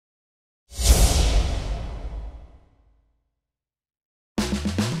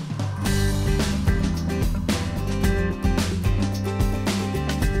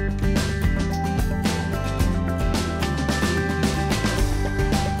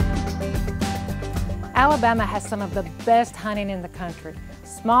Alabama has some of the best hunting in the country.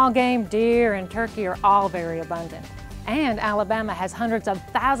 Small game, deer, and turkey are all very abundant. And Alabama has hundreds of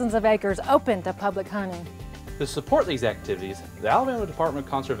thousands of acres open to public hunting. To support these activities, the Alabama Department of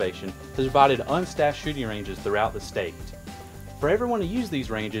Conservation has provided unstaffed shooting ranges throughout the state. For everyone to use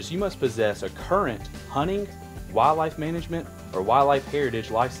these ranges, you must possess a current hunting, wildlife management, or wildlife heritage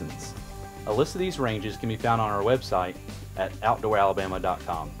license. A list of these ranges can be found on our website at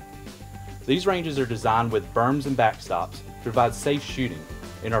outdooralabama.com. These ranges are designed with berms and backstops to provide safe shooting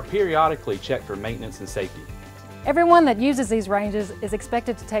and are periodically checked for maintenance and safety. Everyone that uses these ranges is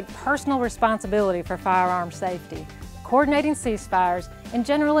expected to take personal responsibility for firearm safety, coordinating ceasefires, and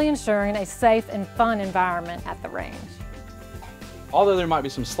generally ensuring a safe and fun environment at the range. Although there might be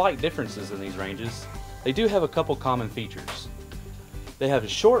some slight differences in these ranges, they do have a couple common features. They have a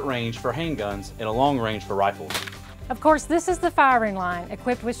short range for handguns and a long range for rifles. Of course, this is the firing line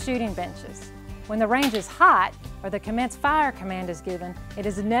equipped with shooting benches. When the range is hot or the commence fire command is given, it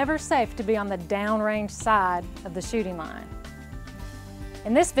is never safe to be on the downrange side of the shooting line.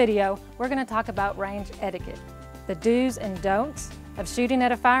 In this video, we're going to talk about range etiquette, the do's and don'ts of shooting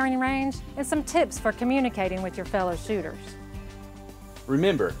at a firing range, and some tips for communicating with your fellow shooters.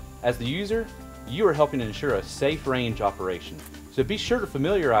 Remember, as the user, you are helping to ensure a safe range operation, so be sure to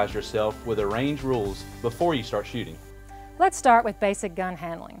familiarize yourself with the range rules before you start shooting. Let's start with basic gun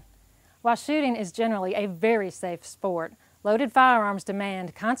handling. While shooting is generally a very safe sport, loaded firearms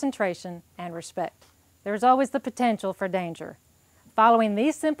demand concentration and respect. There is always the potential for danger. Following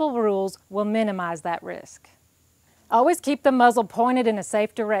these simple rules will minimize that risk. Always keep the muzzle pointed in a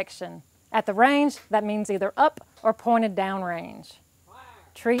safe direction. At the range, that means either up or pointed downrange.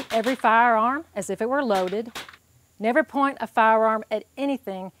 Treat every firearm as if it were loaded. Never point a firearm at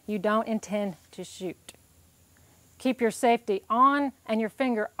anything you don't intend to shoot. Keep your safety on and your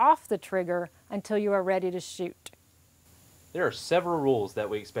finger off the trigger until you are ready to shoot. There are several rules that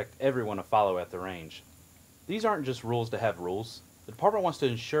we expect everyone to follow at the range. These aren't just rules to have rules. The department wants to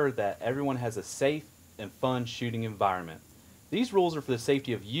ensure that everyone has a safe and fun shooting environment. These rules are for the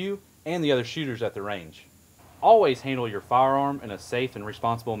safety of you and the other shooters at the range. Always handle your firearm in a safe and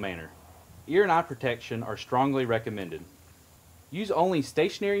responsible manner. Ear and eye protection are strongly recommended. Use only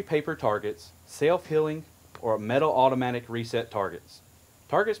stationary paper targets, self-healing, or metal automatic reset targets.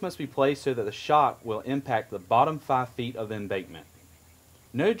 Targets must be placed so that the shot will impact the bottom 5 feet of the embankment.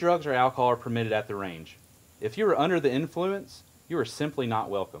 No drugs or alcohol are permitted at the range. If you are under the influence, you are simply not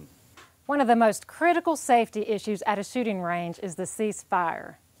welcome. One of the most critical safety issues at a shooting range is the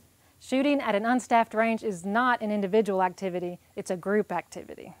ceasefire. Shooting at an unstaffed range is not an individual activity, it's a group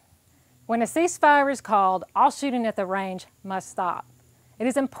activity. When a ceasefire is called, all shooting at the range must stop. It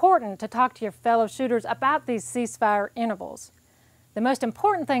is important to talk to your fellow shooters about these ceasefire intervals. The most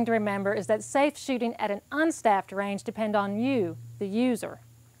important thing to remember is that safe shooting at an unstaffed range depends on you, the user.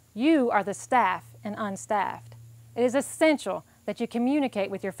 You are the staff and unstaffed. It is essential that you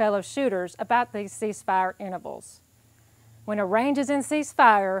communicate with your fellow shooters about these ceasefire intervals. When a range is in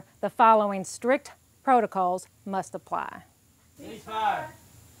ceasefire, the following strict protocols must apply. Ceasefire.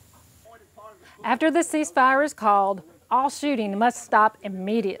 After the ceasefire is called, all shooting must stop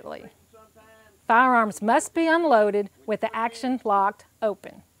immediately. Firearms must be unloaded with the action locked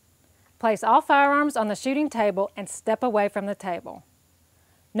open. Place all firearms on the shooting table and step away from the table.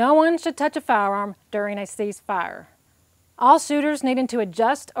 No one should touch a firearm during a ceasefire. All shooters needing to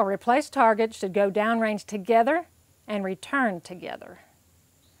adjust or replace targets should go downrange together and return together.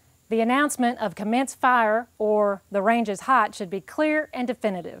 The announcement of commence fire or the range is hot should be clear and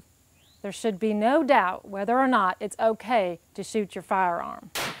definitive. There should be no doubt whether or not it's okay to shoot your firearm.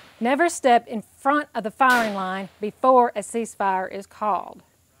 Never step in front of the firing line before a ceasefire is called.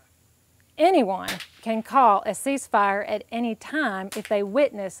 Anyone can call a ceasefire at any time if they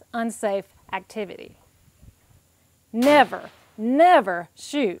witness unsafe activity. Never, never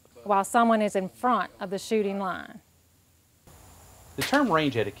shoot while someone is in front of the shooting line. The term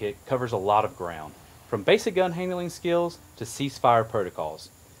range etiquette covers a lot of ground, from basic gun handling skills to ceasefire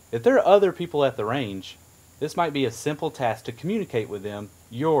protocols. If there are other people at the range, this might be a simple task to communicate with them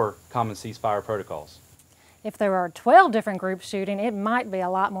your common ceasefire protocols. If there are 12 different groups shooting, it might be a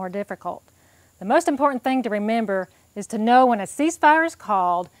lot more difficult. The most important thing to remember is to know when a ceasefire is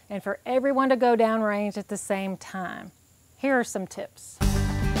called and for everyone to go downrange at the same time. Here are some tips.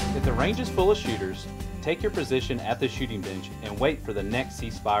 If the range is full of shooters, take your position at the shooting bench and wait for the next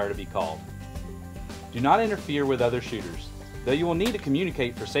ceasefire to be called. Do not interfere with other shooters. Though you will need to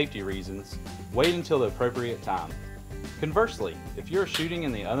communicate for safety reasons, wait until the appropriate time. Conversely, if you're shooting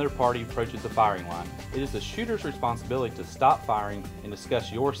and the other party approaches the firing line, it is the shooter's responsibility to stop firing and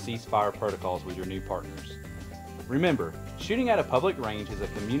discuss your ceasefire protocols with your new partners. Remember, shooting at a public range is a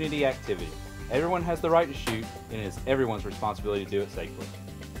community activity. Everyone has the right to shoot, and it is everyone's responsibility to do it safely.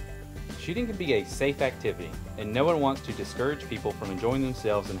 Shooting can be a safe activity, and no one wants to discourage people from enjoying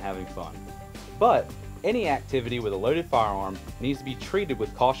themselves and having fun. But any activity with a loaded firearm needs to be treated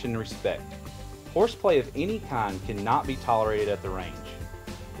with caution and respect. Horseplay of any kind cannot be tolerated at the range.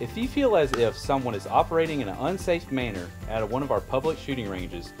 If you feel as if someone is operating in an unsafe manner at one of our public shooting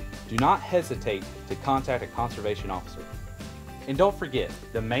ranges, do not hesitate to contact a conservation officer. And don't forget,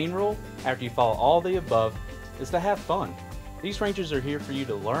 the main rule, after you follow all the above, is to have fun. These ranges are here for you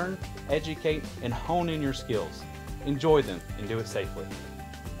to learn, educate, and hone in your skills. Enjoy them and do it safely.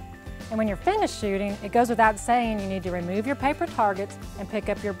 And when you're finished shooting, it goes without saying you need to remove your paper targets and pick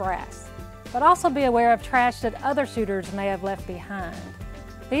up your brass. But also be aware of trash that other shooters may have left behind.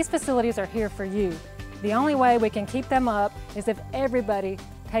 These facilities are here for you. The only way we can keep them up is if everybody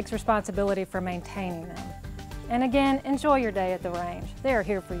takes responsibility for maintaining them. And again, enjoy your day at the range. They are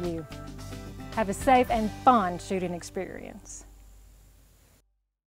here for you. Have a safe and fun shooting experience.